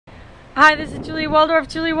Hi, this is Julie Waldorf,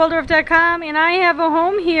 juliewaldorf.com, and I have a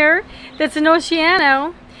home here that's in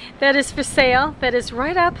Oceano that is for sale, that is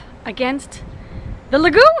right up against the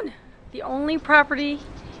lagoon. The only property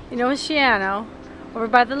in Oceano over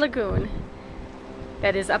by the lagoon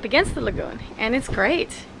that is up against the lagoon, and it's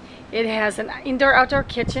great. It has an indoor-outdoor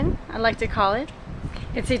kitchen, I like to call it.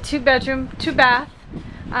 It's a 2-bedroom, 2-bath,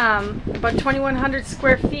 about 2,100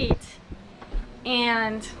 square feet,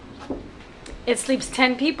 and it sleeps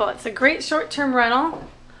 10 people. It's a great short-term rental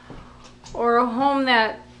or a home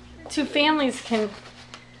that 2 families can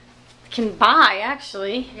buy,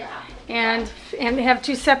 actually. Yeah. And they have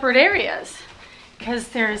 2 separate areas, because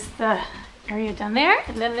there's the area down there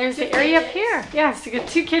and then there's the area up here. Yeah, so you got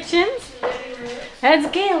 2 kitchens.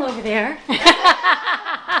 That's Gail over there.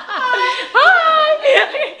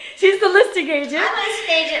 Hi! She's the listing agent. I'm a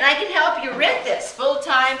listing agent and I can help you rent this.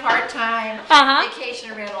 Full-time, part-time,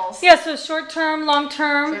 vacation rentals. Yeah, so short-term,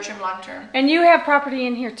 long-term. Short-term, long-term. And you have property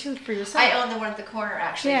in here too for yourself. I own the one at the corner,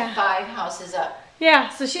 actually. Yeah. 5 houses up. Yeah,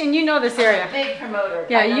 so and you know this area. I'm a big promoter.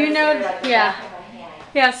 Yeah, you know, yeah.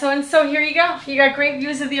 Yeah, so here you go. You got great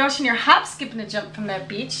views of the ocean. You're hop, skipping a jump from that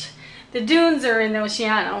beach. The dunes are in the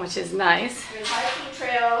Oceano, which is nice. There's hiking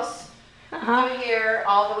trails through here,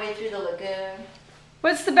 all the way through the lagoon.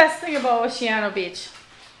 What's the best thing about Oceano Beach?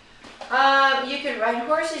 You can ride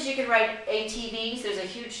horses, you can ride ATVs. There's a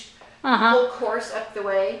huge whole course up the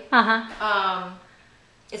way.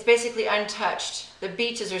 It's basically untouched. The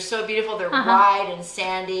beaches are so beautiful. They're wide and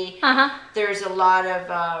sandy. There's a lot of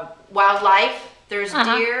wildlife. There's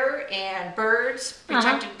deer and birds,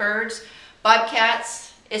 protected birds, bobcats.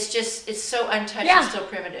 It's so untouched and still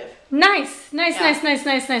primitive. Nice. And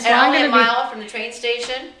Well, only a mile from the train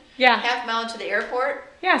station. Yeah. Half mile to the airport.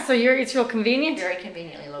 Yeah, so it's real convenient. Very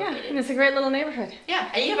conveniently located. Yeah, and it's a great little neighborhood.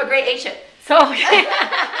 Yeah, and you have a great agent. So, anyway,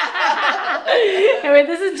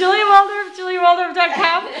 this is Julie Waldorf,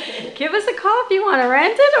 juliewaldorf.com. Give us a call if you want to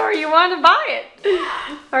rent it or you want to buy it.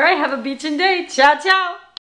 All right, have a beaching day. Ciao, ciao.